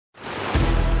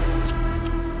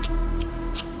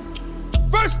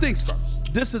things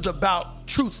first. This is about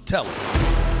truth telling.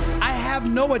 I have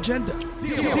no agenda.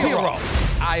 Zero.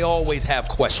 I always have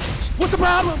questions. What's the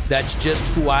problem? That's just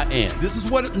who I am. This is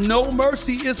what No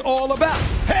Mercy is all about.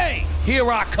 Hey,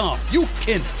 here I come. You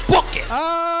can book it.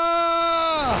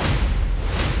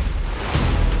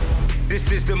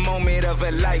 This is the moment of a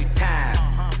lifetime.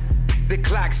 The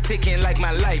clock's ticking like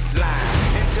my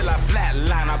lifeline. Until I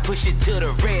flatline, I push it to the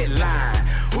red line.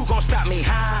 Who gon' stop me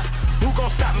high? Who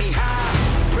gon' stop me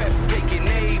high? Breathtaking,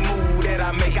 a move that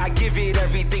I make. I give it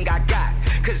everything I got.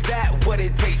 Cause that what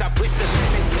it takes. I push the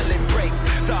limit till it break.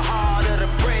 The heart of the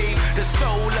brave. The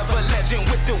soul of a legend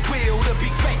with the will to be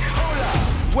great. Hold up.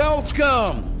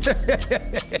 Welcome.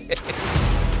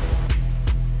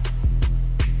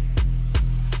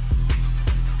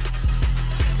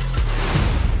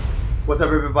 What's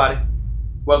up, everybody?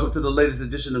 Welcome to the latest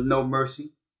edition of No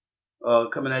Mercy.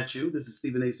 Coming at you. This is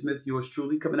Stephen A. Smith, yours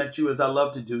truly, coming at you as I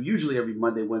love to do, usually every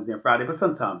Monday, Wednesday, and Friday, but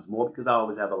sometimes more because I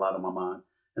always have a lot on my mind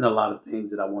and a lot of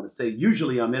things that I want to say.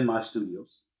 Usually I'm in my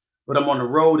studios, but I'm on the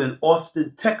road in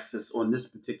Austin, Texas on this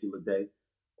particular day.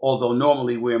 Although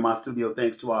normally we're in my studio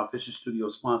thanks to our official studio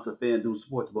sponsor, FanDuel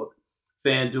Sportsbook.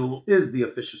 FanDuel is the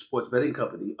official sports betting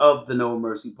company of the No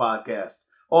Mercy podcast.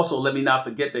 Also, let me not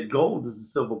forget that gold is the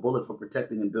silver bullet for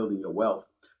protecting and building your wealth.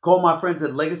 Call my friends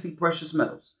at Legacy Precious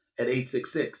Metals at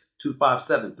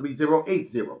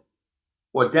 866-257-3080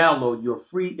 or download your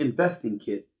free investing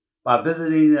kit by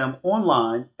visiting them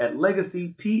online at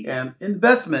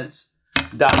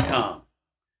legacypminvestments.com.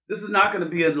 This is not going to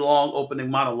be a long opening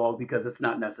monologue because it's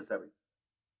not necessary.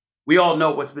 We all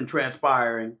know what's been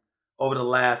transpiring over the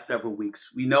last several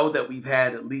weeks. We know that we've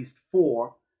had at least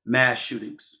 4 mass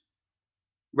shootings.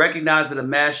 Recognize that a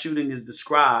mass shooting is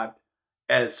described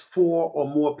as 4 or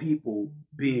more people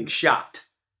being shot,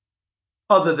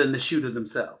 other than the shooter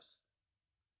themselves.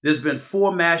 There's been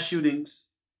 4 mass shootings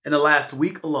in the last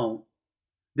week alone.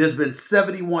 There's been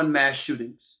 71 mass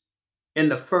shootings in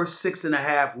the first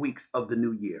 6.5 weeks of the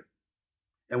new year.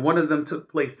 And one of them took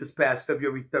place this past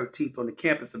February 13th on the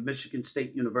campus of Michigan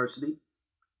State University.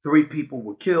 3 people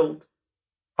were killed.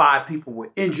 5 people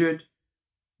were injured.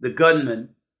 The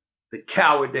gunman, the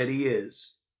coward that he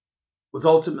is, was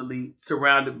ultimately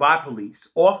surrounded by police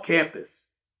off campus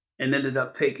and ended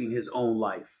up taking his own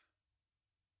life.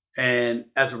 And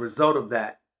as a result of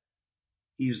that,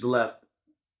 he's left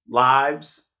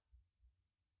lives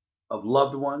of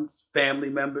loved ones, family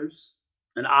members,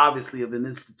 and obviously of an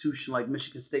institution like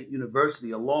Michigan State University,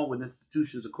 along with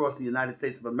institutions across the United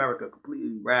States of America,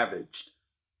 completely ravaged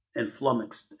and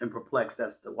flummoxed and perplexed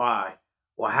as to why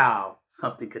or how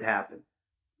something could happen.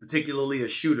 Particularly a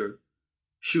shooter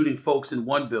shooting folks in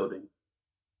one building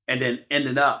and then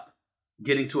ended up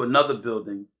getting to another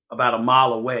building about a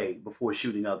mile away before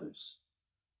shooting others.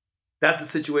 That's the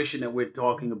situation that we're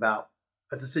talking about.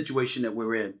 That's the situation that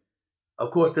we're in.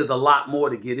 Of course, there's a lot more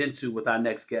to get into with our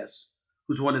next guest,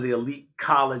 who's one of the elite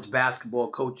college basketball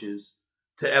coaches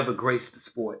to ever grace the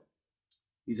sport.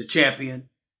 He's a champion.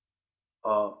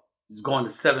 He's gone to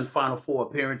 7 Final Four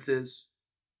appearances.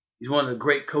 He's one of the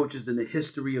great coaches in the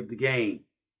history of the game.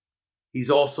 He's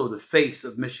also the face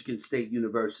of Michigan State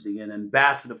University, an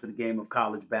ambassador for the game of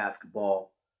college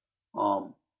basketball,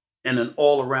 and an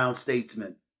all-around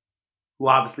statesman who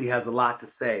obviously has a lot to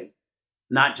say,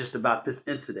 not just about this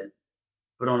incident,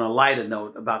 but on a lighter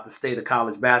note about the state of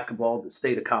college basketball, the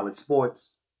state of college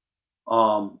sports,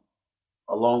 along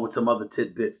with some other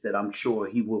tidbits that I'm sure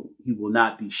he will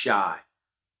not be shy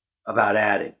about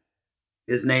adding.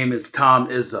 His name is Tom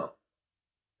Izzo,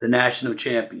 the national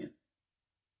champion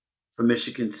for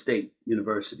Michigan State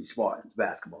University Spartans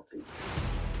basketball team.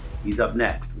 He's up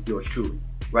next with yours truly,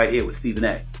 right here with Stephen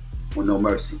A. on No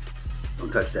Mercy.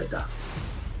 Don't touch that dial.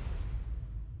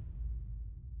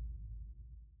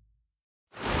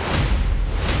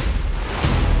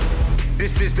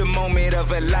 This is the moment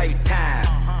of a lifetime.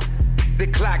 The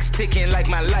clock's ticking like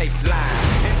my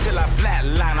lifeline. Until I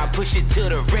flatline, I push it to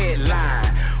the red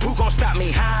line. Who gon' stop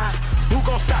me high? Who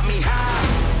gon' stop me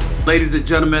high? Ladies and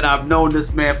gentlemen, I've known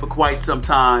this man for quite some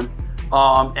time,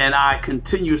 and I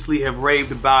continuously have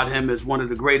raved about him as one of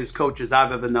the greatest coaches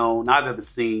I've ever known, I've ever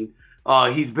seen.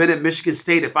 He's been at Michigan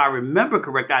State, if I remember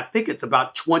correct, I think it's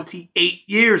about 28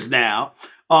 years now.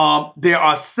 There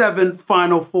are 7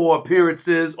 Final Four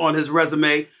appearances on his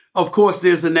resume. Of course,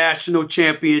 there's a national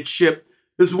championship.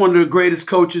 This is one of the greatest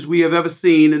coaches we have ever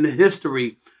seen in the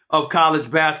history of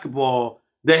college basketball.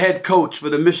 The head coach for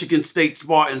the Michigan State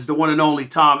Spartans, the one and only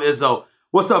Tom Izzo.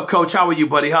 What's up, Coach? How are you,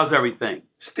 buddy? How's everything?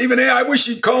 Stephen A., I wish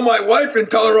you'd call my wife and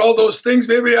tell her all those things.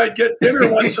 Maybe I'd get dinner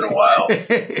once in a while.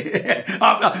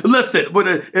 Listen,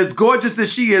 as gorgeous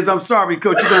as she is, I'm sorry,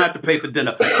 Coach, you're going to have to pay for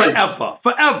dinner forever.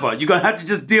 Forever. You're going to have to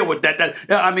just deal with that.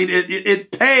 I mean,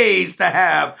 it pays to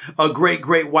have a great,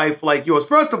 great wife like yours.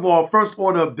 First of all, first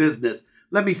order of business,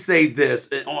 let me say this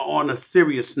on a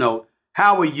serious note.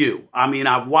 How are you? I mean,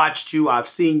 I've watched you. I've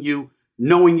seen you,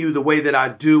 knowing you the way that I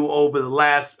do over the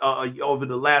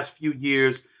last few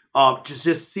years. To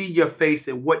just see your face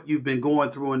and what you've been going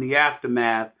through in the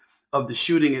aftermath of the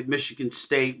shooting at Michigan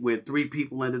State, where 3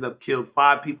 people ended up killed,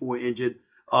 5 people were injured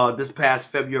this past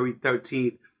February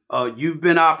 13th. You've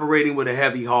been operating with a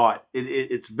heavy heart.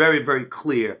 It's very, very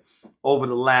clear over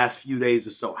the last few days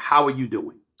or so. How are you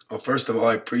doing? Well, first of all,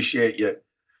 I appreciate you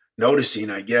noticing,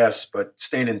 I guess, but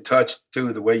staying in touch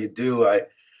too, the way you do.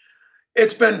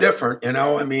 It's been different, you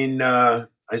know. I mean, I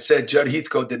said Judd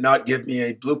Heathcote did not give me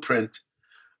a blueprint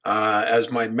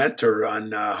as my mentor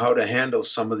on how to handle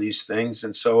some of these things.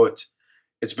 And so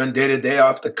it's been day to day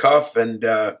off the cuff, and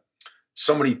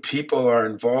so many people are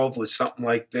involved with something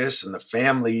like this, and the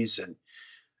families. And,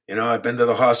 you know, I've been to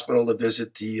the hospital to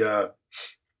visit the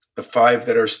 5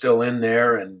 that are still in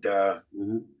there. And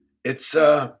it's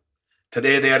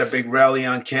today they had a big rally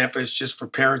on campus just for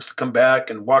parents to come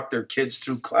back and walk their kids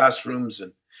through classrooms.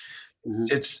 And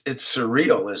it's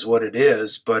surreal is what it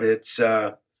is, but it's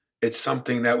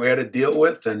something that we had to deal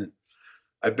with, and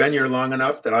I've been here long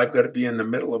enough that I've got to be in the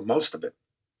middle of most of it.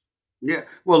 Yeah.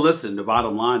 Well, listen, the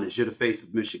bottom line is you're the face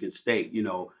of Michigan State. You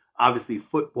know, obviously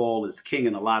football is king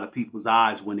in a lot of people's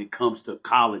eyes when it comes to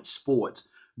college sports,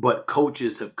 but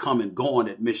coaches have come and gone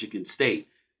at Michigan State,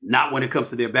 not when it comes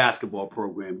to their basketball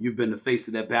program. You've been the face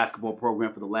of that basketball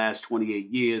program for the last 28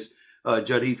 years.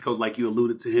 Judd Heathcote, like you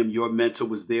alluded to him, your mentor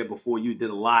was there before you, did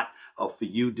a lot for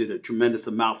you, did a tremendous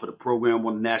amount for the program,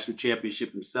 won the national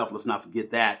championship himself. Let's not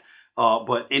forget that.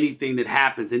 But anything that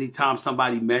happens, anytime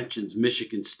somebody mentions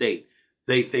Michigan State,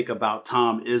 they think about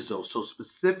Tom Izzo. So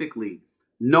specifically,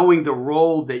 knowing the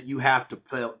role that you have to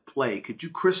play, could you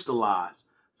crystallize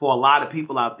for a lot of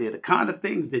people out there the kind of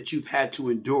things that you've had to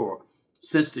endure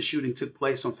since the shooting took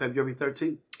place on February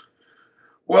 13th?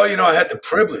 Well, you know, I had the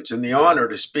privilege and the honor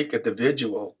to speak at the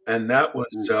vigil, and that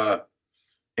was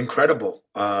incredible.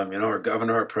 You know, our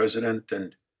governor, our president,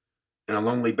 and a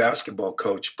lonely basketball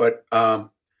coach. But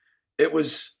it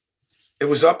was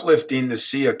uplifting to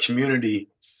see a community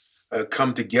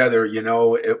come together. You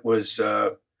know, it was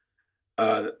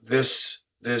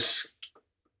this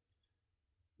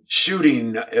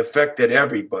shooting affected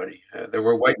everybody. There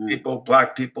were white people,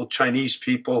 black people, Chinese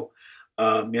people.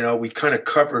 You know, we kind of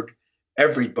covered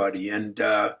everybody, and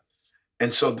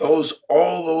so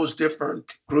all those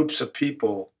different groups of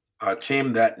people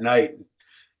came that night,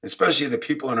 especially the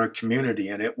people in our community,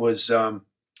 and it was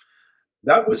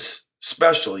that was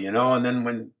special, you know. And then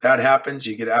when that happens,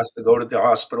 you get asked to go to the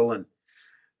hospital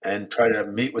and try to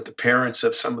meet with the parents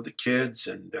of some of the kids,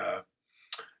 and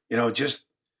you know, just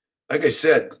like I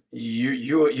said,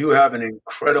 you have an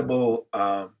incredible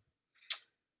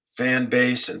fan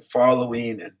base and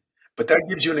following, but that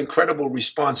gives you an incredible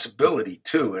responsibility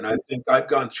too. And I think I've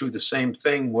gone through the same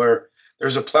thing where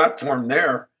there's a platform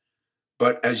there,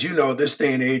 but as you know, this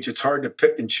day and age, it's hard to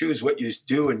pick and choose what you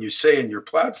do and you say in your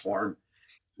platform.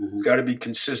 It's got to be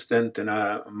consistent. And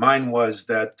mine was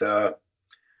that,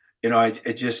 you know,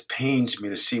 it just pains me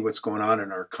to see what's going on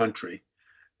in our country.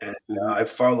 And I've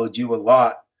followed you a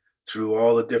lot through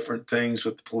all the different things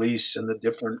with the police and the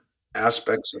different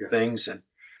aspects of things. And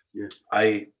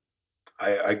I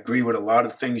agree with a lot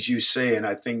of things you say, and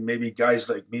I think maybe guys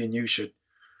like me and you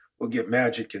we'll get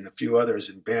Magic and a few others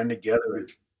and band together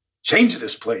and change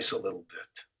this place a little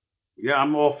bit. Yeah,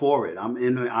 I'm all for it. I'm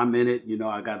in it. You know,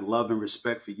 I got love and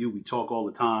respect for you. We talk all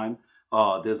the time.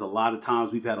 There's a lot of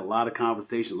times we've had a lot of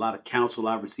conversation, a lot of counsel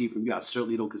I've received from you. I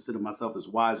certainly don't consider myself as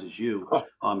wise as you.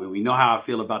 And we know how I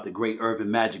feel about the great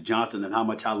Irvin Magic Johnson and how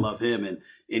much I love him, and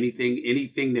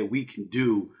anything that we can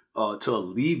do to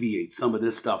alleviate some of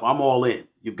this stuff, I'm all in.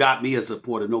 You've got me as a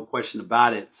supporter, no question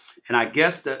about it. And I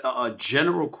guess a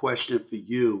general question for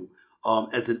you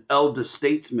as an elder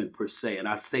statesman per se, and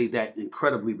I say that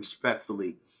incredibly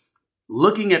respectfully,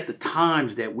 looking at the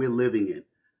times that we're living in,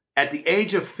 at the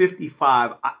age of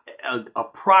 55, a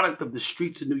product of the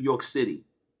streets of New York City,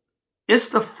 it's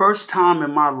the first time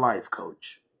in my life,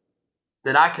 Coach,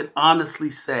 that I can honestly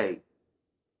say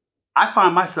I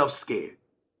find myself scared.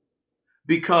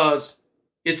 Because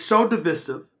it's so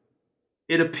divisive,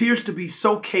 it appears to be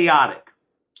so chaotic.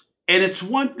 And it's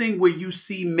one thing where you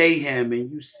see mayhem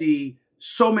and you see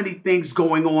so many things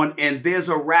going on, and there's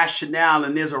a rationale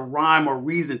and there's a rhyme or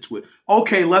reason to it.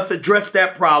 Okay, let's address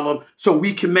that problem so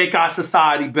we can make our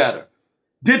society better.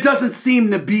 There doesn't seem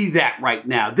to be that right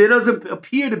now. There doesn't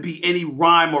appear to be any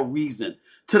rhyme or reason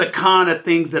to the kind of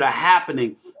things that are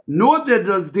happening, nor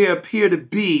does there appear to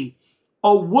be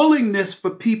a willingness for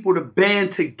people to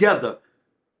band together,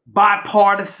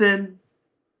 bipartisan,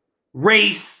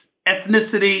 race,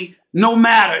 ethnicity, no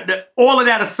matter, all of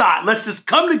that aside. Let's just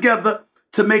come together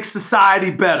to make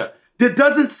society better. There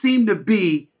doesn't seem to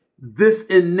be this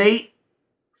innate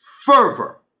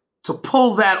fervor to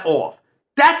pull that off.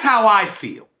 That's how I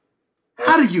feel.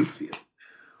 How do you feel?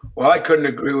 Well, I couldn't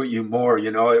agree with you more.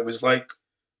 It was like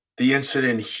the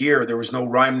incident here. There was no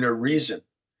rhyme nor reason.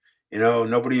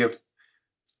 Nobody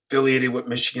affiliated with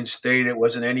Michigan State. It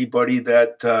wasn't anybody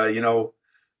that,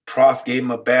 prof gave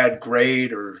him a bad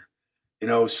grade, or,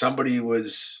 somebody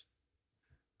was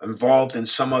involved in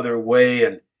some other way.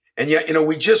 And yet,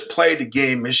 we just played the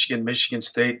game, Michigan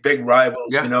State, big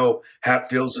rivals, Yeah.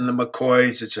 Hatfields and the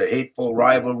McCoys. It's a hateful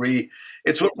rivalry.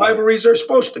 It's what rivalries are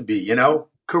supposed to be.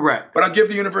 Correct. But I'll give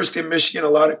the University of Michigan a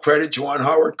lot of credit. Juwan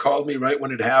Howard called me right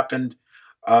when it happened.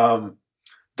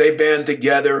 They band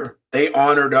together. They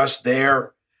honored us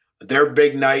there. Their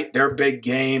big night, their big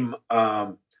game.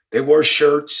 They wore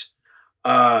shirts.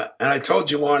 And I told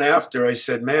Juwan after, I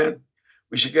said, man,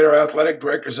 we should get our athletic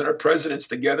directors and our presidents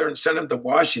together and send them to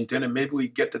Washington, and maybe we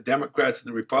get the Democrats and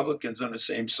the Republicans on the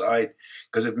same side.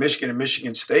 Because if Michigan and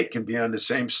Michigan State can be on the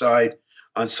same side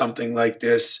on something like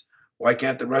this, why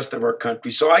can't the rest of our country?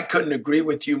 So I couldn't agree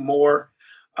with you more.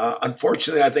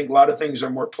 Unfortunately, I think a lot of things are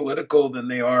more political than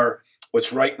they are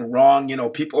what's right and wrong.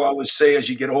 People always say as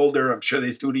you get older, I'm sure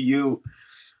they do to you,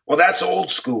 well, that's old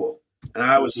school. And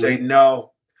I always say,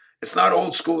 no, it's not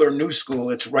old school or new school.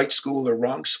 It's right school or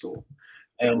wrong school.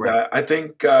 And I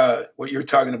think what you're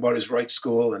talking about is right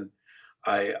school. And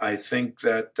I think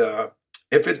that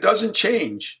if it doesn't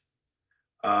change,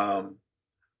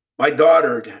 my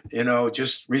daughter,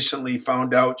 just recently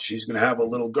found out she's going to have a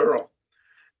little girl.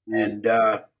 And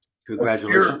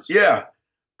Congratulations.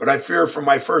 but I fear for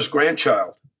my first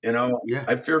grandchild. Yeah.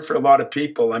 I fear for a lot of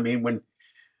people. I mean, when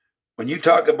you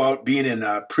talk about being in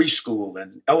preschool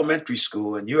and elementary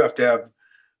school, and you have to have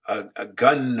a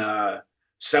gun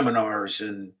seminars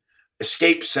and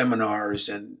escape seminars,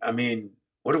 and I mean,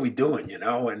 what are we doing?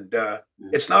 And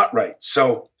it's not right.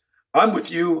 So I'm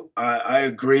with you. I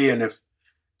agree. And if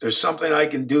there's something I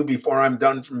can do before I'm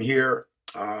done from here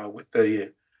with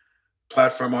the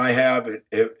platform I have,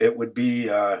 it would be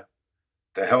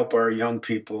to help our young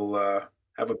people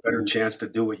have a better chance to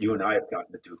do what you and I have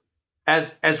gotten to do.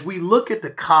 As we look at the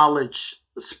college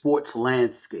sports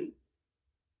landscape,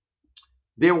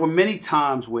 there were many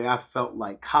times where I felt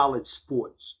like college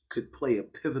sports could play a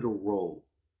pivotal role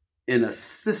in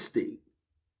assisting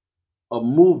a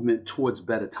movement towards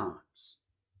better times.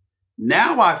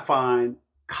 Now I find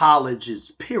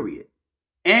colleges, period,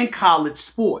 and college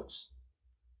sports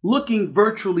looking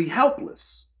virtually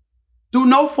helpless through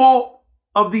no fault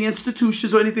of the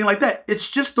institutions or anything like that. It's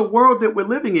just the world that we're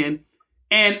living in.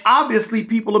 And obviously,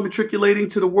 people are matriculating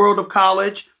to the world of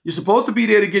college. You're supposed to be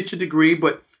there to get your degree,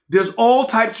 but there's all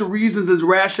types of reasons as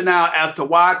rationale as to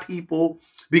why people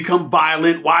become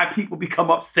violent, why people become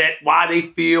upset, why they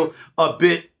feel a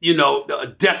bit,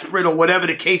 desperate or whatever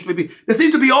the case may be. There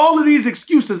seems to be all of these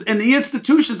excuses, and the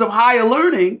institutions of higher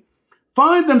learning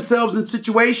find themselves in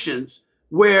situations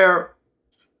where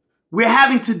we're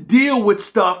having to deal with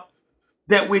stuff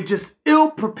that we're just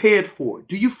ill prepared for.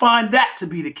 Do you find that to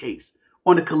be the case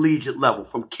on a collegiate level,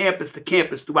 from campus to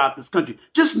campus throughout this country?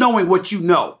 Just knowing what you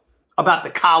know about the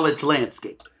college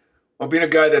landscape. Well, being a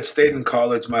guy that stayed in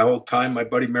college my whole time, my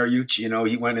buddy Mariucci,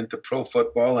 he went into pro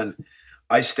football, and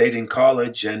I stayed in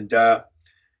college, and I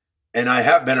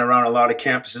have been around a lot of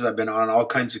campuses. I've been on all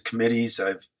kinds of committees.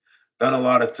 I've done a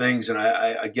lot of things, and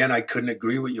I couldn't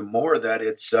agree with you more that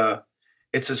it's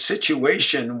a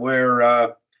situation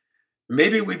where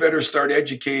maybe we better start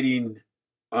educating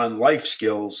on life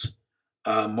skills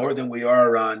more than we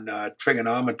are on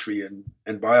trigonometry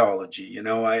and biology.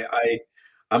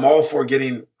 I'm all for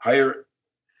getting higher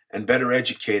and better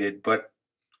educated, but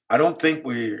I don't think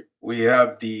we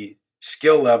have the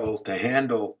skill level to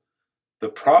handle the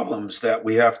problems that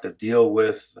we have to deal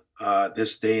with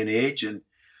this day and age. And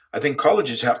I think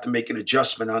colleges have to make an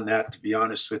adjustment on that, to be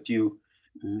honest with you.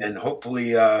 Mm-hmm. And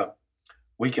hopefully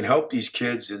we can help these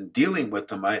kids in dealing with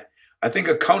them. I think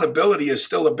accountability is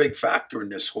still a big factor in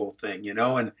this whole thing, and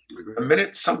the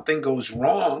minute something goes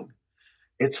wrong,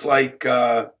 it's like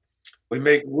we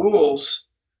make rules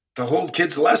to hold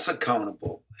kids less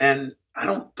accountable. And I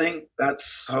don't think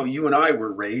that's how you and I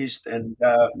were raised,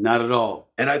 Not at all.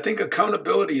 and I think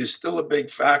accountability is still a big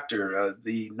factor.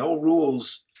 The no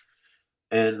rules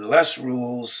and less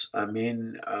rules. I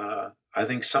mean, I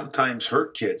think sometimes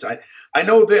hurt kids. I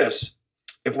know this.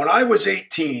 If when I was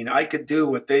 18, I could do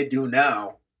what they do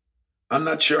now, I'm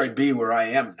not sure I'd be where I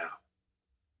am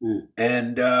now.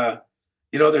 And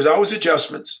there's always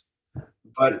adjustments,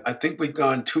 but I think we've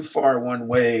gone too far one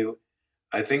way.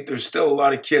 I think there's still a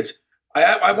lot of kids.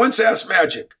 I once asked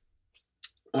Magic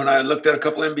when I looked at a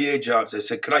couple NBA jobs. I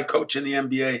said, "Could I coach in the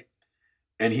NBA?"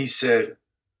 And he said,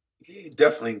 "He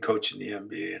definitely can coach in the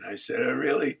NBA." And I said,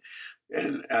 "Really?"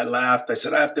 And I laughed. I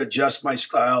said, "I have to adjust my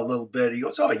style a little bit." He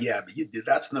goes, "Oh yeah, but you did.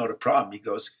 That's not a problem." He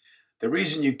goes, "The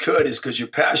reason you could is because you're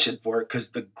passionate for it. Because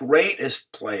the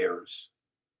greatest players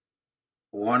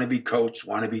want to be coached,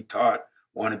 want to be taught,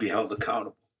 want to be held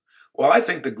accountable." Well, I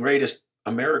think the greatest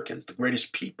Americans, the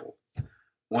greatest people,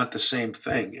 want the same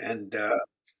thing, and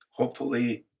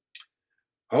hopefully,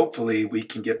 hopefully, we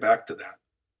can get back to that.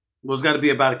 Well, it's got to be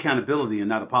about accountability and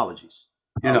not apologies.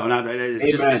 Amen.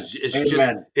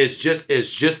 Amen. It's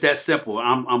just that simple.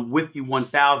 I'm with you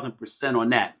 1,000% on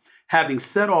that. Having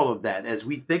said all of that, as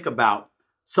we think about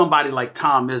somebody like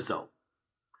Tom Izzo,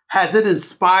 has it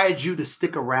inspired you to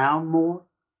stick around more?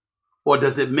 Or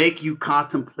does it make you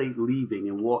contemplate leaving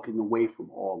and walking away from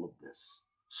all of this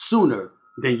sooner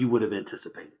than you would have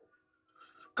anticipated?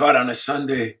 God, on a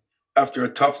Sunday after a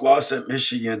tough loss at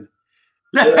Michigan,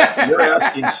 you're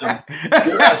asking some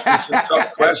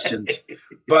tough questions.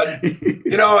 But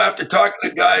after talking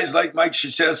to guys like Mike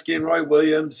Krzyzewski and Roy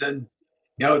Williams, and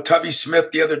Tubby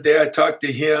Smith the other day, I talked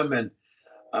to him, and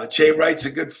Jay Wright's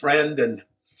a good friend, and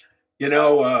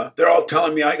they're all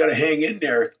telling me I got to hang in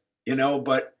there.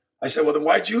 But I said, well, then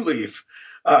why'd you leave?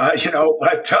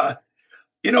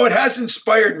 It has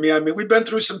inspired me. I mean, we've been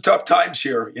through some tough times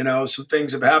here. Some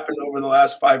things have happened over the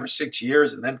last 5 or 6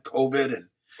 years, and then COVID and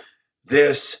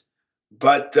this.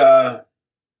 But I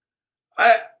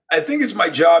think it's my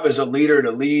job as a leader to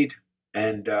lead,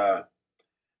 and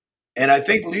I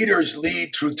think leaders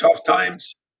lead through tough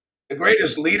times. The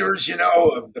greatest leaders,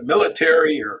 of the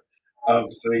military or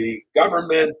of the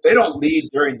government, they don't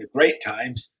lead during the great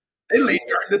times. They lead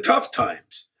during the tough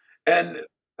times, and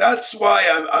that's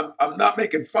why I'm not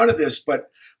making fun of this. But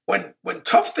when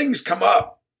tough things come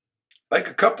up, like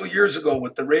a couple of years ago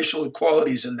with the racial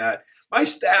equalities and that, my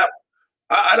staff,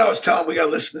 I always tell them we got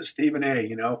to listen to Stephen A.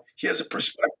 He has a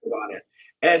perspective on it,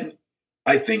 and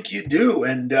I think you do.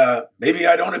 And maybe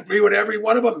I don't agree with every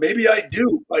one of them. Maybe I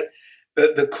do. But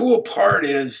the cool part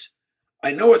is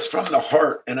I know it's from the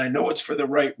heart, and I know it's for the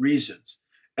right reasons.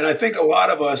 And I think a lot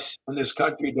of us in this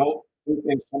country don't do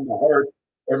things from the heart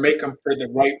or make them for the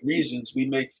right reasons. We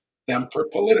make them for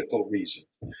political reasons.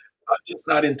 I'm just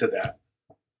not into that.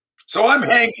 So I'm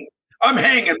hanging. I'm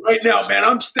hanging right now, man.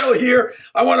 I'm still here.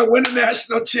 I want to win a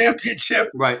national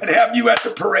championship and have you at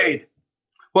the parade.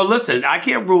 Well, listen, I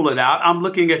can't rule it out. I'm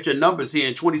looking at your numbers here.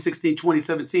 In 2016,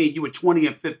 2017, you were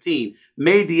 20-15,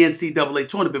 made the NCAA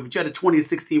tournament, but you had a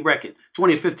 20-16 record,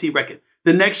 20-15 record.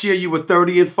 The next year, you were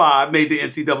 30-5, made the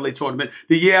NCAA tournament.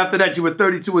 The year after that, you were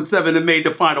 32-7 and made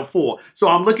the Final Four. So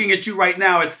I'm looking at you right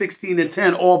now at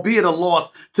 16-10, albeit a loss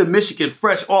to Michigan.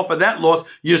 Fresh off of that loss,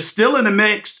 you're still in the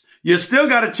mix. You still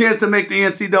got a chance to make the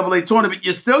NCAA tournament.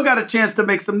 You still got a chance to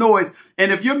make some noise.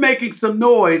 And if you're making some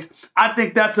noise, I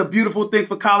think that's a beautiful thing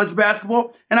for college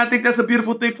basketball. And I think that's a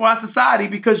beautiful thing for our society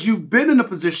because you've been in a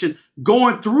position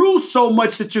going through so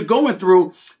much that you're going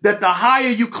through that the higher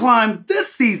you climb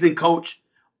this season, Coach,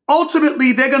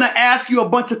 ultimately they're going to ask you a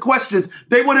bunch of questions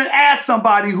they wouldn't ask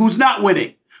somebody who's not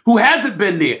winning, who hasn't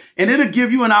been there. And it'll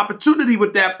give you an opportunity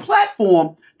with that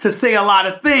platform to say a lot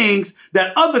of things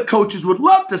that other coaches would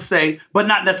love to say, but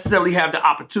not necessarily have the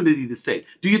opportunity to say.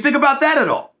 Do you think about that at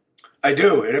all? I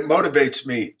do, and it motivates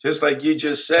me, just like you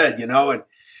just said, And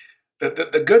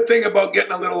the good thing about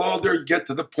getting a little older, you get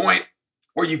to the point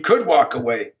where you could walk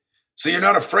away. So you're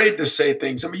not afraid to say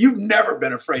things. I mean, you've never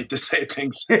been afraid to say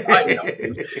things. I know.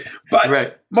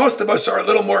 But most of us are a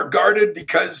little more guarded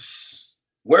because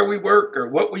where we work or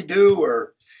what we do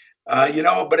or,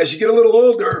 but as you get a little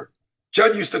older,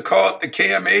 Judd used to call it the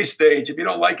KMA stage. If you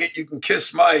don't like it, you can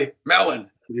kiss my melon.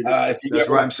 If you get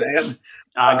what I'm saying.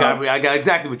 I got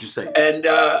exactly what you're saying. And,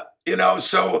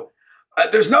 so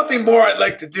there's nothing more I'd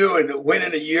like to do in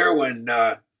winning a year when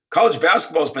college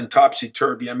basketball has been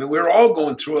topsy-turvy. I mean, we're all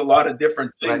going through a lot of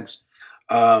different things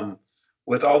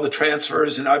with all the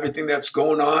transfers and everything that's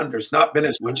going on. There's not been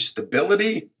as much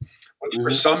stability, which for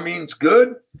some means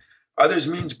good, others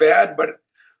means bad. But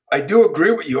I do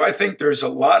agree with you. I think there's a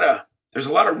lot of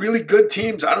really good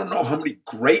teams. I don't know how many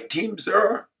great teams there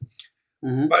are,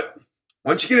 But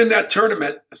once you get in that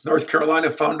tournament, as North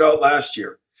Carolina found out last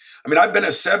year, I mean, I've been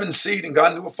a 7 seed and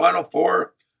gotten to a Final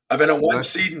Four. I've been a 1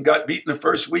 seed and got beaten the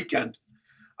first weekend.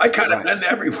 I kind of been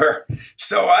everywhere.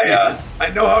 So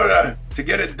I know how to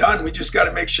get it done. We just got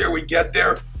to make sure we get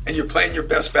there and you're playing your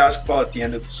best basketball at the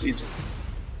end of the season.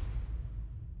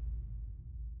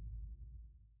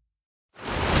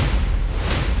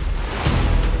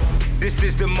 This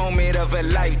is the moment of a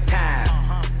lifetime.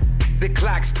 The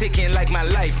clock's ticking like my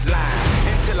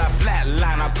lifeline. Until I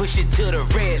flatline, I push it to the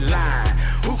red line.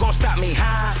 Who gon' stop me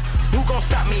high? Who gon'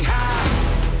 stop me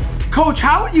high? Coach,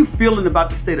 how are you feeling about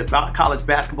the state of college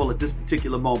basketball at this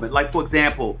particular moment? Like, for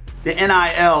example, the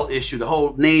NIL issue, the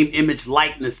whole name, image,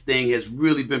 likeness thing has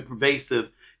really been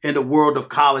pervasive in the world of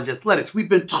college athletics. We've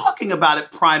been talking about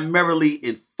it primarily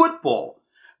in football,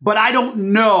 but I don't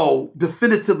know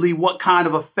definitively what kind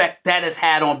of effect that has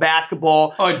had on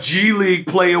basketball. A G League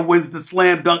player wins the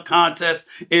slam dunk contest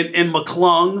in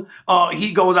McClung.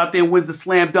 He goes out there and wins the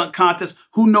slam dunk contest.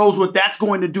 Who knows what that's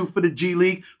going to do for the G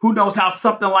League? Who knows how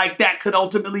something like that could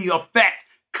ultimately affect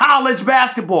college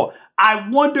basketball? I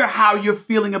wonder how you're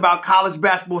feeling about college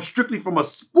basketball strictly from a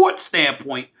sports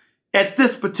standpoint at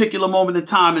this particular moment in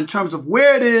time in terms of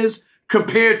where it is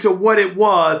compared to what it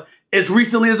was as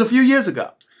recently as a few years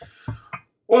ago.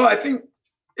 Well, I think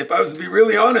if I was to be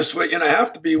really honest with you, and I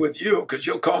have to be with you because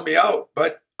you'll call me out,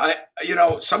 but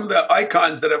some of the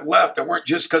icons that have left, they weren't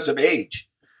just because of age.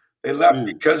 They left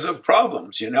because of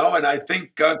problems, and I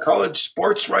think college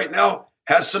sports right now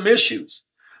has some issues,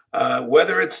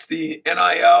 whether it's the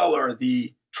NIL or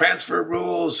the transfer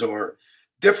rules or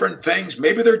different things.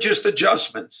 Maybe they're just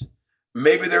adjustments.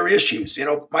 Maybe they're issues.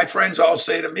 My friends all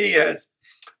say to me as,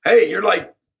 hey, you're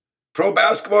like pro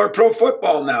basketball or pro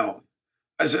football now.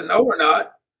 I said, no, we're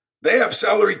not. They have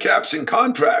salary caps and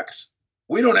contracts.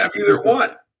 We don't have either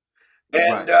one.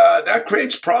 And that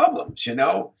creates problems,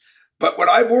 But what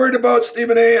I've worried about,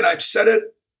 Stephen A., and I've said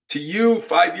it to you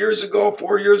 5 years ago,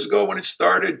 4 years ago when it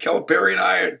started, Calipari and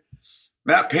I and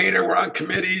Matt Painter were on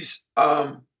committees.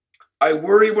 I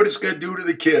worry what it's going to do to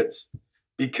the kids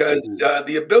because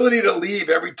the ability to leave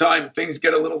every time things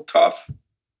get a little tough,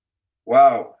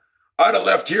 wow. I'd have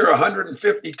left here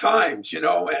 150 times, and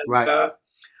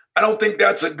I don't think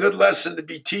that's a good lesson to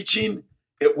be teaching.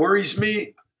 It worries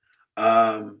me.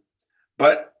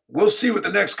 But we'll see what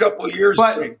the next couple of years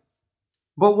bring.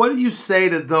 But what do you say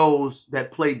to those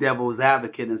that play devil's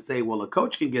advocate and say, well, a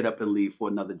coach can get up and leave for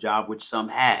another job, which some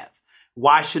have.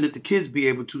 Why shouldn't the kids be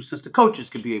able to since the coaches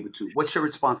can be able to? What's your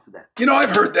response to that?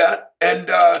 I've heard that. And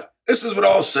this is what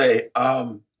I'll say.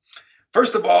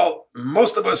 First of all,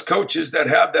 most of us coaches that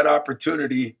have that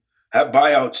opportunity have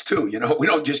buyouts too. We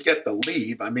don't just get to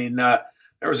leave. I mean, there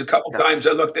was a couple times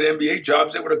I looked at NBA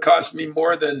jobs that would have cost me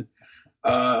more than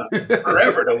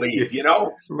forever to leave,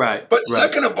 Right. But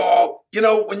second of all,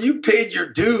 when you paid your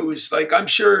dues, like I'm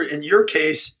sure in your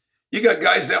case, you got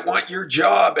guys that want your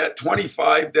job at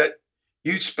 25 that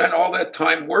you spent all that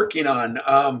time working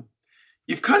on.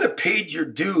 You've kind of paid your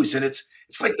dues, and it's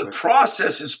like the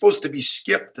process is supposed to be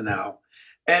skipped now.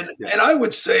 And I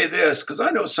would say this, because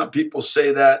I know some people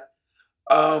say that.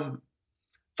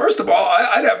 First of all,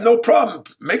 I'd have no problem.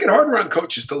 Make it harder on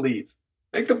coaches to leave.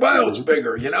 Make the buyouts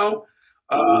bigger,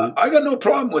 I got no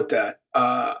problem with that.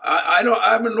 I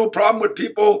have no problem with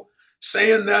people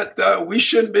saying that we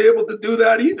shouldn't be able to do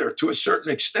that either to a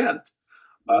certain extent.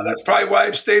 That's probably why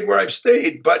I've stayed where I've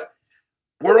stayed. But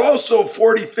we're also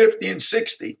 40, 50, and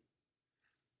 60.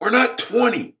 We're not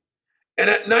 20. And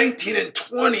at 19 and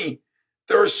 20,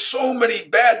 there are so many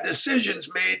bad decisions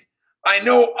made. I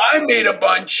know I made a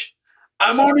bunch.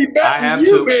 I'm only betting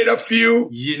you made a few.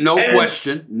 No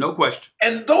question.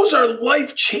 And those are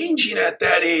life-changing at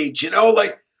that age,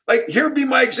 like here'd be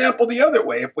my example the other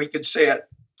way, if we could say it.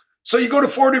 So you go to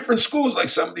 4 different schools like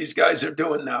some of these guys are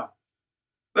doing now.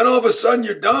 Then all of a sudden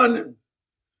you're done and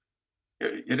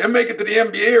you didn't make it to the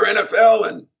NBA or NFL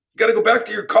and you got to go back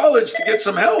to your college to get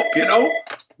some help,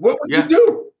 What would you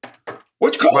do?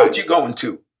 Which college you going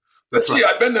to? Let's see,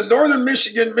 I've been to Northern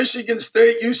Michigan, Michigan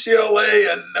State,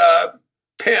 UCLA, and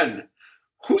Penn.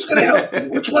 Who's going to help me?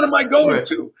 Which one am I going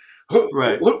to?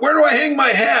 Where do I hang my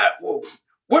hat?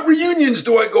 What reunions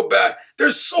do I go back?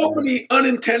 There's so many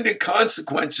unintended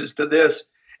consequences to this.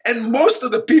 And most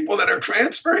of the people that are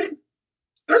transferring,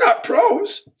 they're not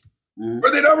pros,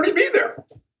 or they'd already be there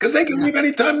because they can leave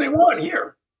anytime they want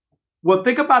here. Well,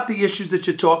 think about the issues that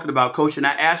you're talking about, Coach. And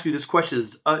I ask you this question.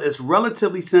 It's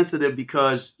relatively sensitive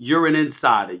because you're an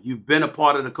insider. You've been a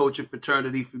part of the coaching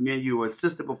fraternity for me. You were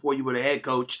assistant before you were the head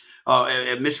coach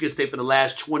at Michigan State for the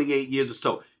last 28 years or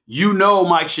so. You know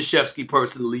Mike Krzyzewski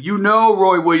personally. You know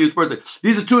Roy Williams personally.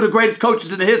 These are two of the greatest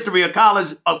coaches in the history of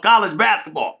college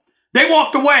basketball. They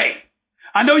walked away.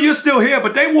 I know you're still here,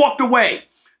 but they walked away.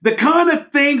 The kind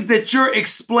of things that you're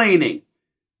explaining,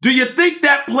 do you think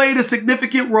that played a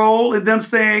significant role in them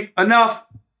saying, enough,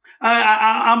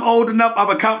 I'm old enough, I've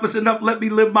accomplished enough, let me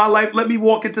live my life, let me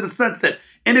walk into the sunset?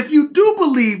 And if you do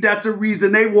believe that's a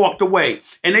reason they walked away,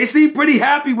 and they seem pretty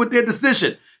happy with their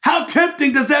decision, how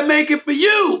tempting does that make it for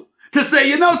you to say,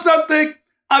 you know something,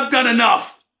 I've done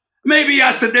enough. Maybe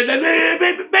I should,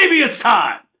 maybe it's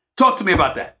time. Talk to me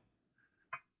about that.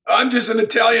 I'm just an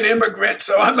Italian immigrant,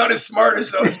 so I'm not as smart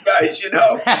as those guys, you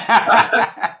know.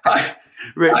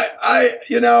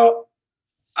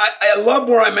 I love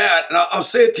where I'm at, and I'll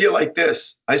say it to you like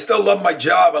this. I still love my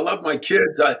job. I love my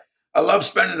kids. I love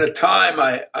spending the time.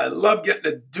 I love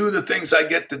getting to do the things I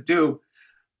get to do.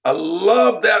 I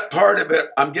love that part of it.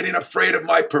 I'm getting afraid of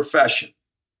my profession.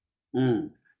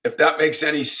 If that makes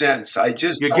any sense.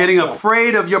 You're getting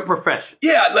afraid of your profession.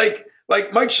 Yeah, like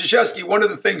Mike Krzyzewski, one of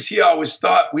the things he always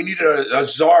thought, we needed a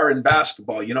czar in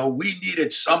basketball. You know, we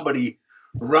needed somebody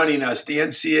running us. The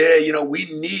NCAA, you know, we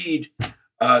need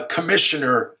a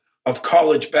commissioner of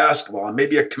college basketball and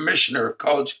maybe a commissioner of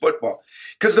college football.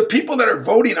 Because the people that are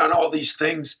voting on all these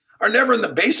things are never in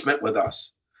the basement with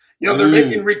us. You know, they're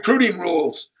making recruiting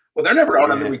rules. Well, they're never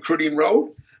out on the recruiting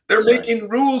road. They're making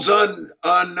rules on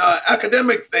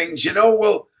academic things, you know.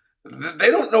 Well, they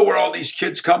don't know where all these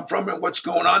kids come from and what's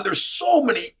going on. There's so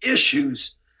many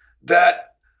issues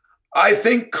that I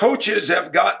think coaches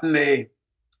have gotten a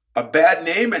bad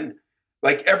name. And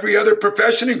like every other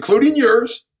profession, including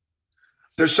yours,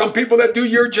 there's some people that do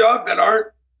your job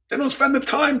that they don't spend the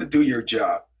time to do your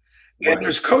job. And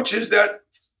there's coaches that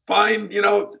find, you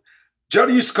know,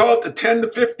 Jody used to call it the 10 to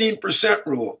 15%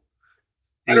 rule.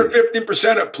 10 or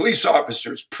 15% of police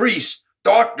officers, priests,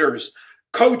 doctors,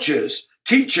 coaches,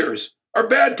 teachers are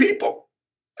bad people.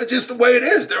 That's just the way it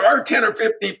is. There are 10 or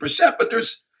 15%, but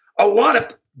there's a lot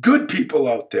of good people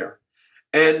out there.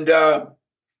 And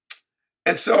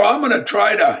so I'm going to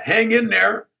try to hang in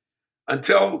there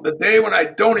until the day when I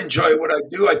don't enjoy what I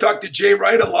do. I talk to Jay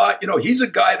Wright a lot. You know, he's a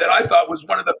guy that I thought was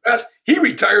one of the best. He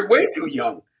retired way too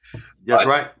young. That's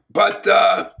right. But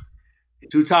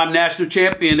two-time national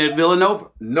champion at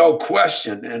Villanova. No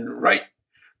question. And right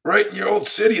in your old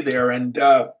city there. And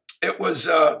it was,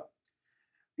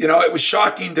 it was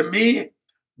shocking to me,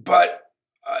 but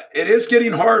it is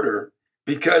getting harder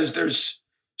because there's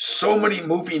so many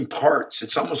moving parts.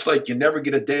 It's almost like you never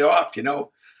get a day off, you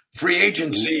know. Free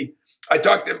agency. I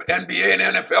talk to NBA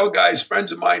and NFL guys,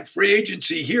 friends of mine. Free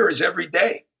agency here is every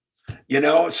day, you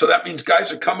know. So that means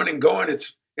guys are coming and going.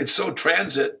 It's so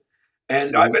transit.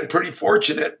 And I've been pretty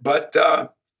fortunate. But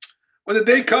when the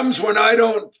day comes when I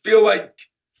don't feel like,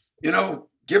 you know,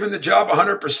 giving the job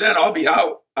 100%, I'll be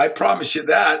out. I promise you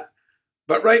that.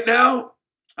 But right now,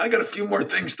 I got a few more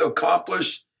things to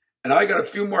accomplish. And I got a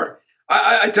few more.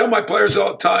 I tell my players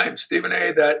all the time, Stephen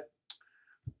A., that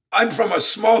I'm from a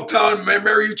small town,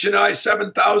 Mariucci and I,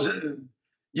 7,000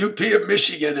 UP of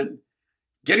Michigan. And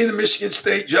getting the Michigan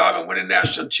State job and winning a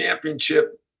national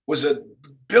championship was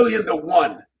 1,000,000,000 to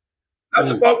 1.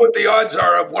 That's about what the odds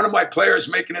are of one of my players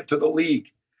making it to the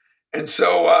league. And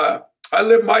so I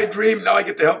live my dream. Now I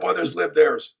get to help others live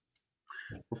theirs.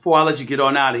 Before I let you get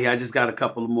on out of here, I just got a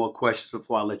couple of more questions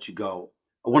before I let you go.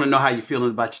 I want to know how you're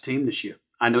feeling about your team this year.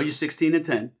 I know you're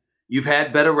 16-10. You've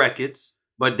had better records,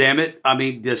 but damn it, I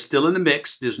mean, they're still in the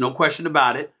mix. There's no question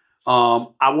about it.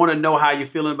 I want to know how you're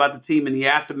feeling about the team in the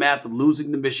aftermath of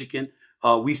losing to Michigan.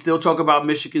 We still talk about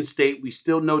Michigan State. We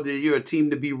still know that you're a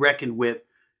team to be reckoned with.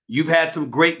 You've had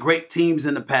some great, great teams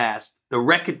in the past. The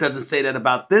record doesn't say that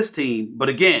about this team, but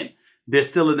again, they're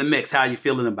still in the mix. How are you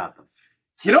feeling about them?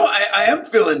 You know, I am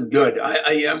feeling good.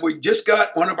 I am. We just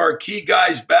got one of our key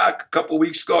guys back a couple of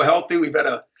weeks ago healthy. We've had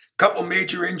a couple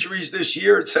major injuries this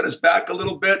year. It set us back a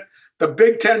little bit. The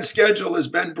Big Ten schedule has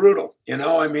been brutal. You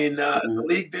know, I mean, the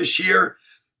league this year,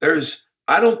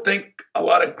 I don't think a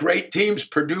lot of great teams.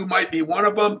 Purdue might be one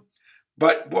of them.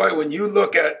 But, boy, when you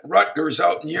look at Rutgers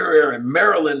out in your area,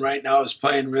 Maryland right now is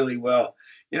playing really well.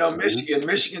 You know, Michigan,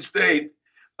 Michigan State,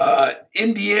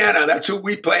 Indiana, that's who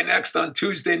we play next on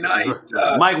Tuesday night.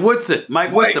 Mike Woodson, my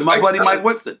buddy Mike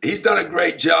Woodson. He's done a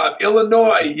great job.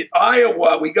 Illinois,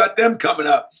 Iowa, we got them coming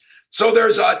up. So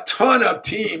there's a ton of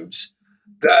teams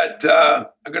that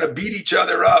are going to beat each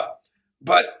other up.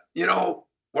 But, you know,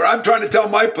 where I'm trying to tell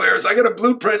my players, I got a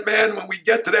blueprint, man. When we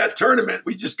get to that tournament,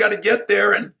 we just got to get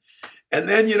there. And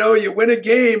then, you know, you win a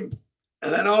game,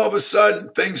 and then all of a sudden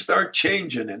things start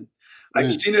changing. And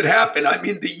I've seen it happen. I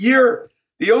mean, the year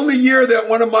The only year that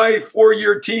one of my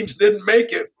 4-year teams didn't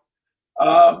make it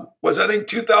was, I think,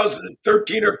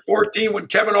 2013 or 14 when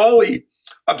Kevin Ollie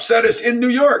upset us in New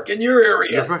York, in your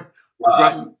area. That's right. That's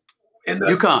right. In the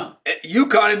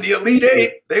UConn in the Elite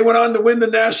Eight, they went on to win the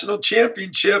national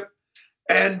championship.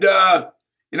 And,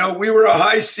 we were a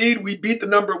high seed. We beat the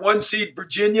number 1 seed,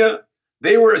 Virginia.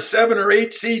 They were a 7 or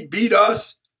 8 seed, beat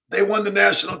us. They won the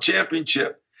national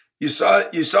championship. You saw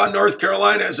North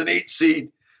Carolina as an 8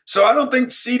 seed. So I don't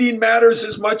think seeding matters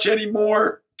as much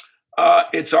anymore.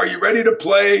 It's, are you ready to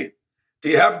play? Do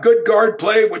you have good guard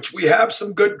play, which we have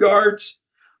some good guards.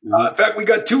 In fact, we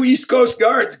got 2 East Coast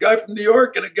guards, a guy from New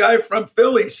York and a guy from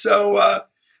Philly. So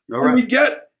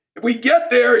if we get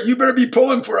there, you better be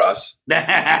pulling for us.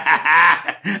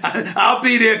 I'll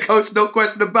be there, Coach. No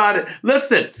question about it.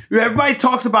 Listen, everybody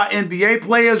talks about NBA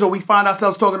players, or we find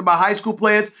ourselves talking about high school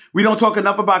players. We don't talk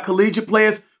enough about collegiate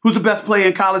players. Who's the best player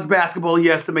in college basketball in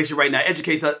your estimation right now?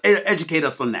 Educate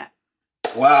us on that.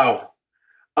 Wow.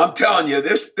 I'm telling you,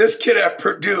 this kid at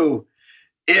Purdue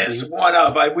is one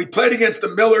of. We played against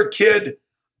the Miller kid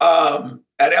at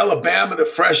Alabama, the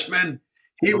freshman.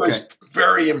 He was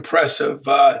very impressive.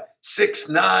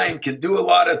 6'9", can do a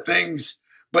lot of things.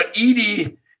 But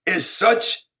Edie is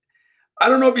such, I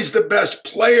don't know if he's the best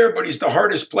player, but he's the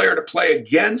hardest player to play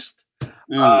against.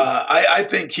 I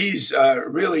think he's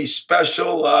really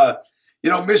special.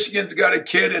 Michigan's got a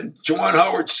kid, and Juwan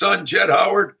Howard's son, Jed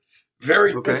Howard,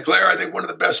 very good player. I think one of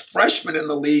the best freshmen in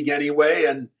the league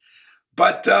anyway.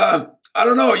 But I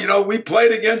don't know. We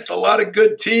played against a lot of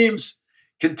good teams,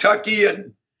 Kentucky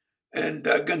and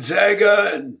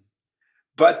Gonzaga,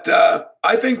 but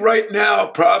I think right now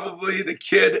probably the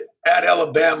kid at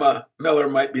Alabama, Miller,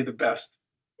 might be the best.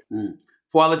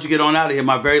 Before I let you get on out of here,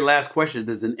 my very last question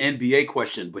is an NBA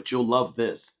question, but you'll love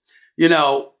this.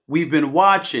 We've been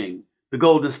watching the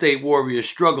Golden State Warriors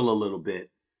struggle a little bit.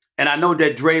 And I know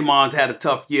that Draymond's had a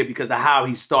tough year because of how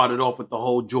he started off with the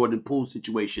whole Jordan Poole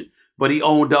situation. But he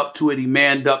owned up to it. He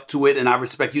manned up to it. And I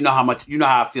respect, how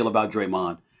I feel about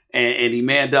Draymond. And he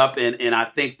manned up. And I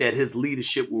think that his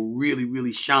leadership will really,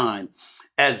 really shine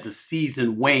as the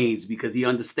season wanes, because he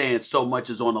understands so much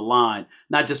is on the line,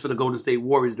 not just for the Golden State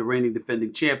Warriors, the reigning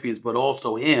defending champions, but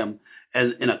also him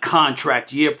and in a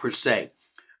contract year per se.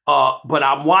 But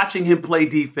I'm watching him play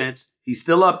defense. He's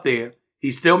still up there.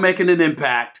 He's still making an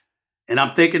impact. And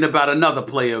I'm thinking about another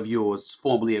player of yours,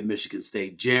 formerly at Michigan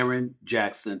State, Jaren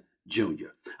Jackson Jr.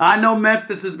 I know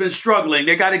Memphis has been struggling.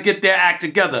 They got to get their act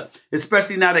together,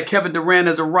 especially now that Kevin Durant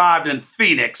has arrived in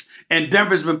Phoenix and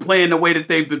Denver's been playing the way that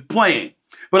they've been playing.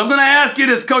 But I'm going to ask you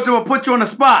this, Coach. I'm going to put you on the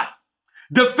spot.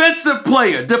 Defensive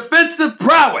player, defensive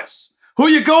prowess. Who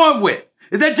you going with?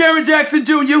 Is that Jaren Jackson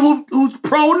Jr., who's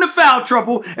prone to foul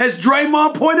trouble, as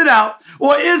Draymond pointed out?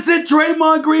 Or is it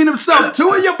Draymond Green himself?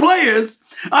 Two of your players,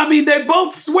 they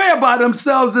both swear by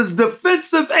themselves as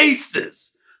defensive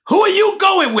aces. Who are you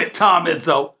going with, Tom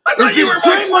Izzo? I thought you were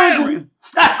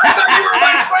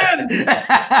my friend.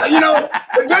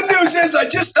 The good news is I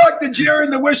just talked to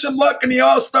Jaren to wish him luck in the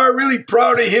All-Star. Really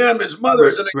proud of him. His mother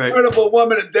is an incredible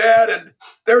woman and dad, and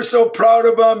they're so proud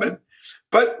of him.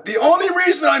 But the only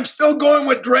reason I'm still going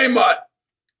with Draymond,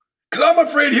 because I'm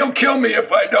afraid he'll kill me if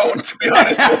I don't, to be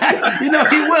honest with you.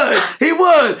 He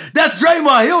would. That's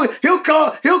Draymond.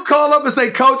 He'll call up and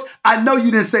say, Coach, I know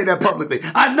you didn't say that publicly.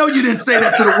 I know you didn't say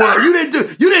that to the world.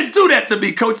 You didn't do that to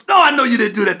me, Coach. No, I know you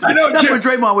didn't do that to me. That's what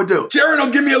Draymond would do. Jaren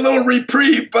will give me a little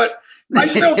reprieve, but I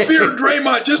still fear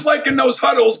Draymond, just like in those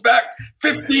huddles back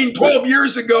 15, 12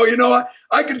 years ago.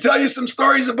 I can tell you some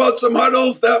stories about some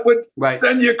huddles that would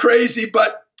send you crazy,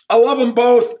 but I love them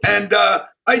both. And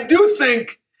I do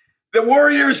think the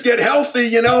Warriors get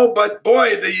healthy, but boy,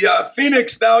 the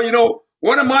Phoenix now,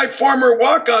 one of my former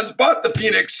walk-ons bought the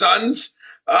Phoenix Suns.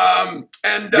 I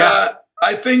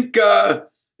think, that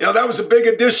was a big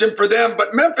addition for them.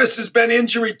 But Memphis has been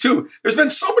injury too. There's been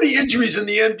so many injuries in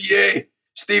the NBA,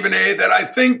 Stephen A., that I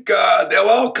think they'll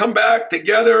all come back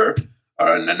together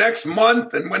in the next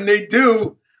month. And when they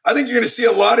do, I think you're going to see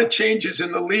a lot of changes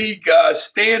in the league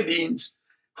standings.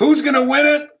 Who's going to win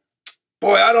it?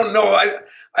 Boy, I don't know.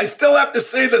 I still have to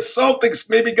say the Celtics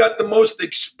maybe got the most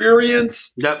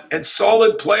experience and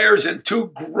solid players and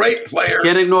 2 great players.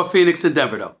 Can't ignore Phoenix and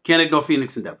Denver, though.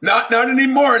 Not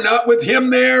anymore. Not with him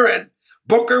there. And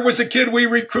Booker was a kid we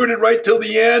recruited right till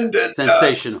the end. And,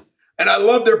 sensational. And I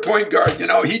love their point guard.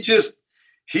 He just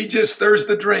stirs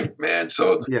the drink, man.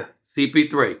 So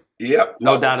CP3. Yep.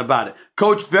 No doubt about it.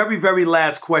 Coach, very, very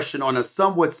last question on a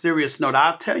somewhat serious note.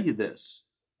 I'll tell you this.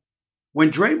 When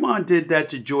Draymond did that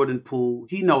to Jordan Poole,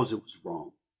 he knows it was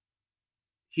wrong.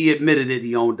 He admitted it.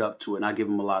 He owned up to it, and I give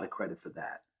him a lot of credit for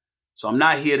that. So I'm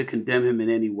not here to condemn him in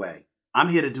any way. I'm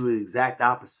here to do the exact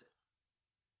opposite.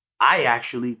 I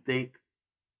actually think,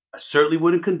 I certainly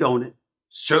wouldn't condone it,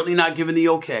 certainly not giving the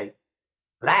okay,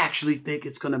 but I actually think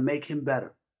it's going to make him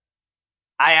better.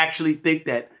 I actually think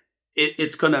that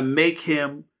it's going to make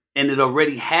him, and it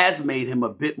already has made him,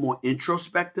 a bit more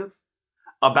introspective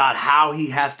about how he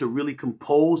has to really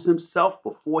compose himself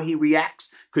before he reacts.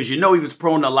 Because he was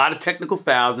prone to a lot of technical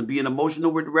fouls and being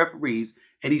emotional with the referees,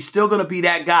 and he's still going to be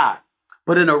that guy.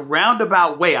 But in a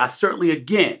roundabout way, I certainly,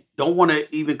 again, don't want to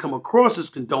even come across as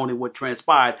condoning what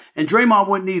transpired. And Draymond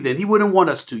wouldn't either, and he wouldn't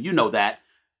want us to. You know that.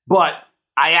 But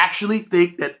I actually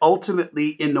think that ultimately,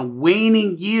 in the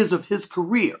waning years of his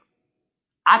career,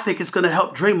 I think it's going to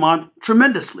help Draymond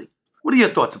tremendously. What are your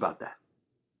thoughts about that?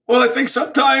 Well, I think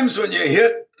sometimes when you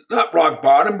hit, not rock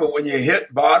bottom, but when you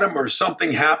hit bottom or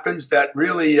something happens that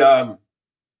really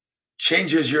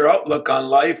changes your outlook on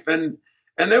life. And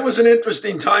that was an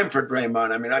interesting time for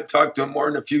Draymond. I mean, I talked to him more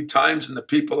than a few times and the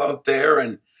people out there.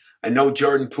 And I know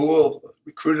Jordan Poole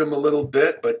recruited him a little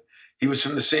bit, but he was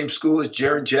from the same school as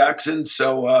Jaren Jackson.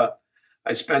 So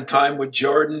I spent time with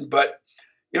Jordan. But,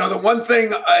 the one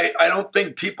thing I don't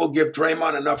think people give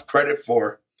Draymond enough credit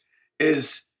for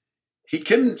is he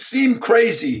can seem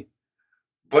crazy,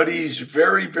 but he's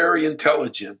very, very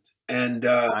intelligent. And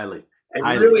Highly.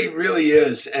 Really, really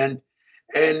is. And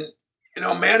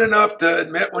man enough to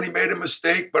admit when he made a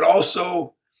mistake, but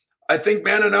also I think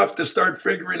man enough to start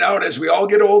figuring out as we all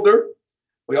get older,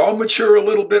 we all mature a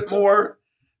little bit more.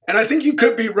 And I think you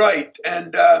could be right.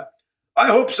 And I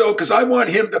hope so, because I want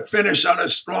him to finish on a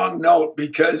strong note,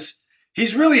 because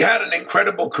he's really had an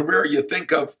incredible career. You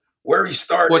think of where he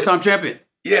started. Four-time champion.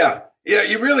 Yeah,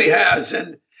 he really has.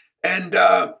 And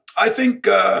I think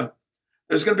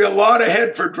there's going to be a lot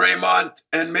ahead for Draymond,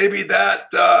 and maybe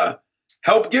that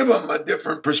help give him a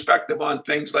different perspective on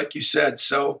things, like you said.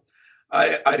 So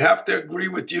I'd have to agree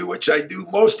with you, which I do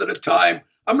most of the time.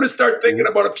 I'm going to start thinking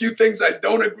about a few things I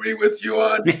don't agree with you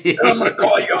on, and I'm going to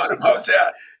call you on them. How's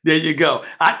that? There you go.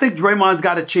 I think Draymond's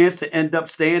got a chance to end up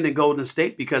staying in Golden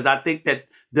State, because I think that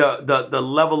the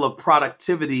level of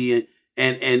productivity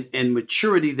and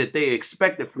maturity that they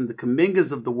expected from the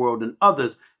Kumingas of the world and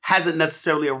others hasn't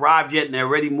necessarily arrived yet, and they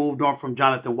already moved on from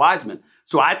Jonathan Wiseman.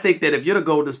 So I think that if you're the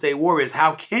Golden State Warriors,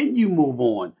 how can you move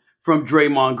on from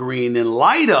Draymond Green in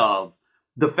light of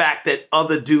the fact that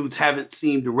other dudes haven't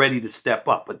seemed ready to step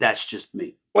up? But that's just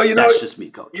me. Well, that's just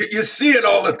me, Coach. You see it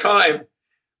all the time.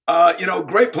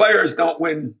 Great players don't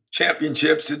win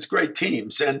championships. It's great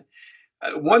teams. And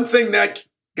one thing that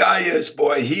guy is,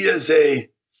 boy, he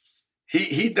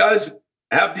does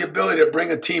have the ability to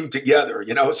bring a team together.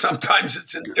 Sometimes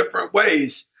it's in different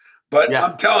ways. But yeah.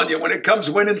 I'm telling you, when it comes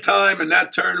winning time in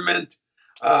that tournament,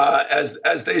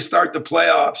 as they start the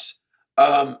playoffs,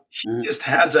 he just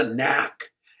has a knack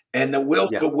and the will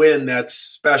to win that's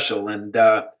special. And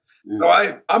so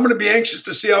I'm going to be anxious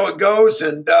to see how it goes.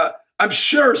 And I'm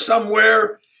sure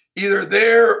somewhere, either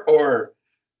there or,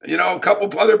 a couple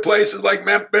of other places like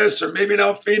Memphis or maybe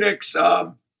now Phoenix,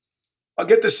 I'll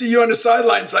get to see you on the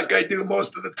sidelines like I do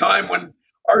most of the time when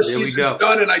our season's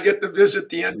done and I get to visit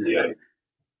the NBA. Yeah.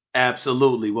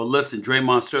 Absolutely. Well, listen,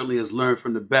 Draymond certainly has learned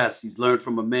from the best. He's learned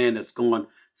from a man that's gone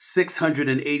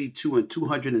 682 and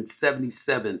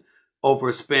 277 over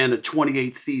a span of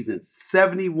 28 seasons,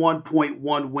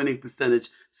 71.1 winning percentage,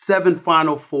 7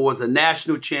 Final Fours, a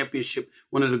national championship,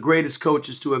 one of the greatest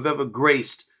coaches to have ever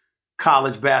graced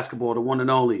college basketball, the one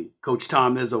and only Coach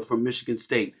Tom Izzo from Michigan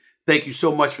State. Thank you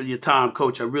so much for your time,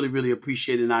 Coach. I really, really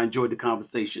appreciate it, and I enjoyed the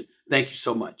conversation. Thank you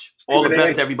so much. All the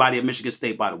best to everybody at Michigan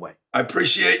State, by the way. I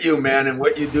appreciate you, man, and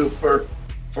what you do for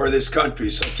this country.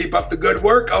 So keep up the good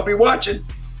work. I'll be watching.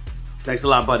 Thanks a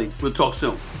lot, buddy. We'll talk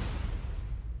soon.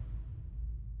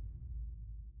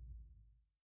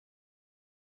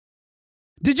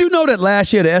 Did you know that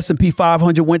last year the S&P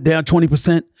 500 went down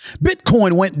 20%?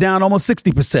 Bitcoin went down almost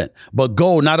 60%. But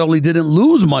gold not only didn't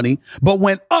lose money, but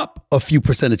went up a few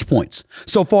percentage points.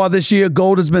 So far this year,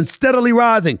 gold has been steadily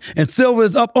rising, and silver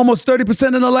is up almost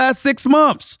 30% in the last 6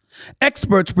 months.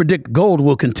 Experts predict gold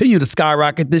will continue to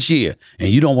skyrocket this year, and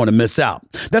you don't want to miss out.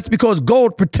 That's because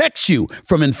gold protects you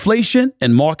from inflation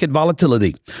and market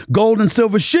volatility. Gold and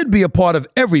silver should be a part of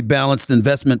every balanced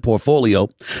investment portfolio.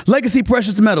 Legacy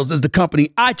Precious Metals is the company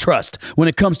I trust when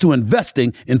it comes to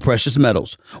investing in precious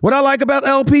metals. What I like about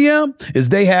LPM is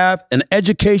they have an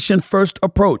education-first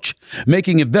approach.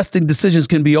 Making investing decisions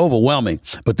can be overwhelming,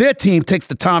 but their team takes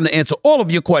the time to answer all of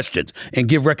your questions and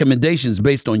give recommendations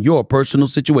based on your personal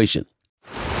situation.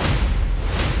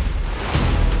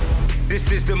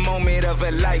 This is the moment of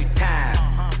a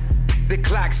lifetime. The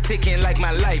clock's ticking like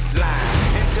my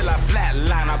lifeline. Until I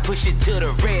flatline, I push it to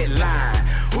the red line.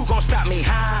 Who gon' stop me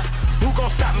high? Who gon'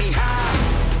 stop me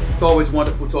high? It's always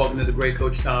wonderful talking to the great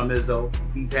Coach Tom Izzo.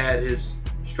 He's had his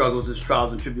struggles, his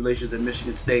trials and tribulations at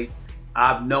Michigan State.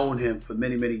 I've known him for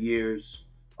many, many years.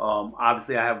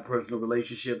 Obviously, I have a personal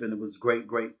relationship, and it was great.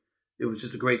 It was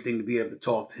just a great thing to be able to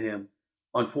talk to him.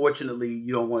 Unfortunately,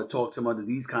 you don't want to talk to him under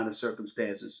these kind of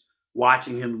circumstances.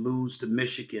 Watching him lose to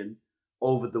Michigan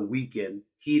over the weekend,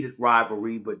 heated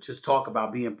rivalry, but just talk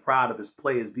about being proud of his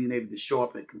players, being able to show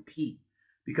up and compete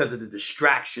because of the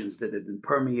distractions that have been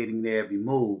permeating their every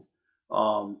move.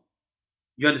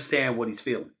 You understand what he's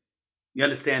feeling. You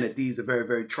understand that these are very,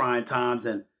 very trying times,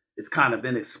 and it's kind of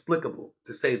inexplicable,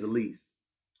 to say the least.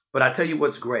 But I tell you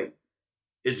what's great.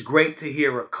 It's great to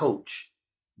hear a coach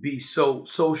be so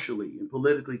socially and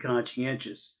politically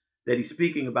conscientious that he's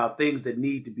speaking about things that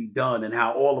need to be done and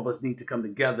how all of us need to come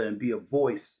together and be a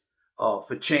voice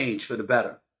for change for the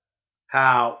better.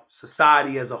 How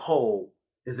society as a whole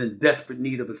is in desperate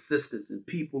need of assistance, and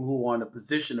people who are in a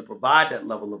position to provide that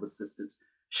level of assistance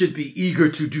should be eager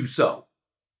to do so.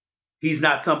 He's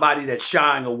not somebody that's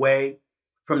shying away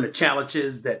from the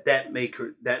challenges that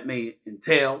may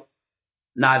entail.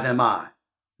 Neither am I.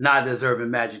 Neither is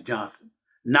Irvin Magic Johnson.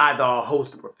 Neither are a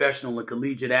host of professional and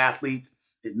collegiate athletes,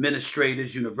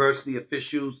 administrators, university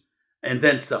officials, and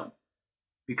then some.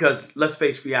 Because let's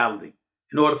face reality,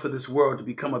 in order for this world to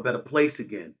become a better place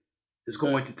again, it's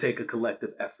going to take a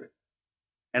collective effort.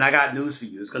 And I got news for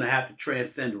you. It's going to have to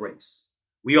transcend race.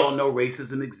 We all know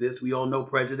racism exists. We all know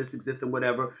prejudice exists and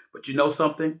whatever. But you know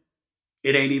something?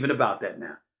 It ain't even about that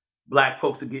now. Black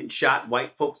folks are getting shot.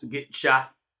 White folks are getting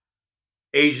shot.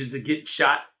 Asians are getting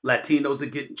shot. Latinos are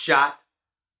getting shot.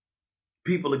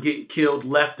 People are getting killed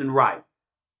left and right.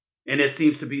 And there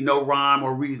seems to be no rhyme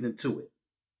or reason to it.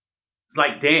 It's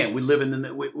like, damn, we're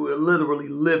literally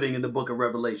living in the book of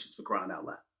Revelations, for crying out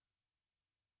loud.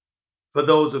 For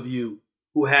those of you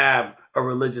who have a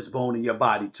religious bone in your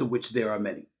body, to which there are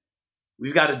many,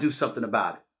 we've got to do something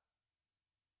about it.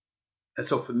 And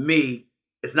so for me,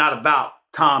 it's not about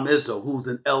Tom Izzo, who's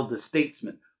an elder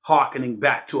statesman, hearkening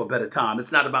back to a better time.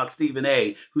 It's not about Stephen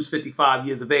A., who's 55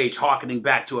 years of age, hearkening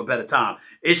back to a better time.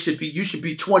 You should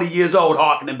be 20 years old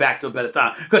hearkening back to a better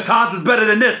time. Because times was better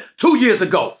than this 2 years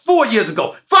ago, 4 years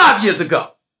ago, 5 years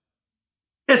ago.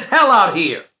 It's hell out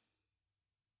here.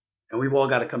 And we've all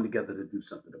got to come together to do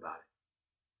something about it.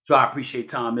 So I appreciate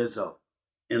Tom Izzo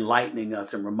enlightening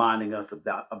us and reminding us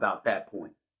about that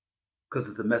point. Because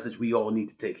it's a message we all need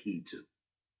to take heed to.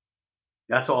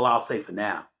 That's all I'll say for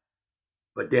now.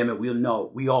 But damn it,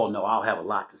 we all know I'll have a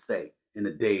lot to say in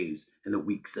the days and the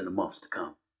weeks and the months to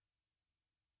come.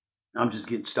 I'm just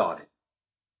getting started.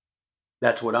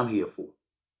 That's what I'm here for.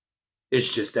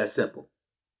 It's just that simple.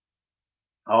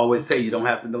 I always say you don't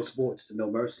have to know sports to know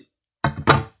mercy.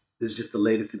 This is just the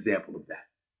latest example of that.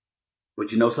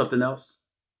 But you know something else?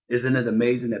 Isn't it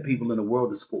amazing that people in the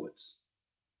world of sports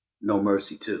know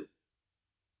mercy too?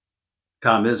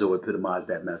 Tom Izzo epitomized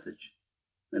that message,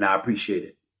 and I appreciate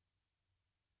it.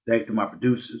 Thanks to my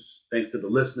producers, thanks to the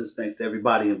listeners, thanks to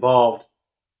everybody involved.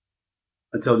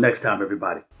 Until next time,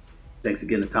 everybody. Thanks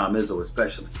again to Tom Izzo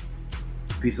especially.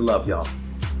 Peace and love, y'all.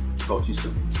 Talk to you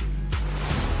soon.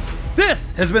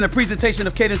 This has been a presentation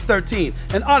of Cadence 13,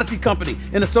 an Odyssey company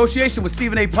in association with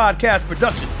Stephen A. Podcast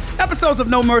Productions. Episodes of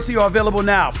No Mercy are available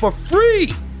now for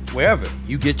free wherever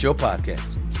you get your podcasts.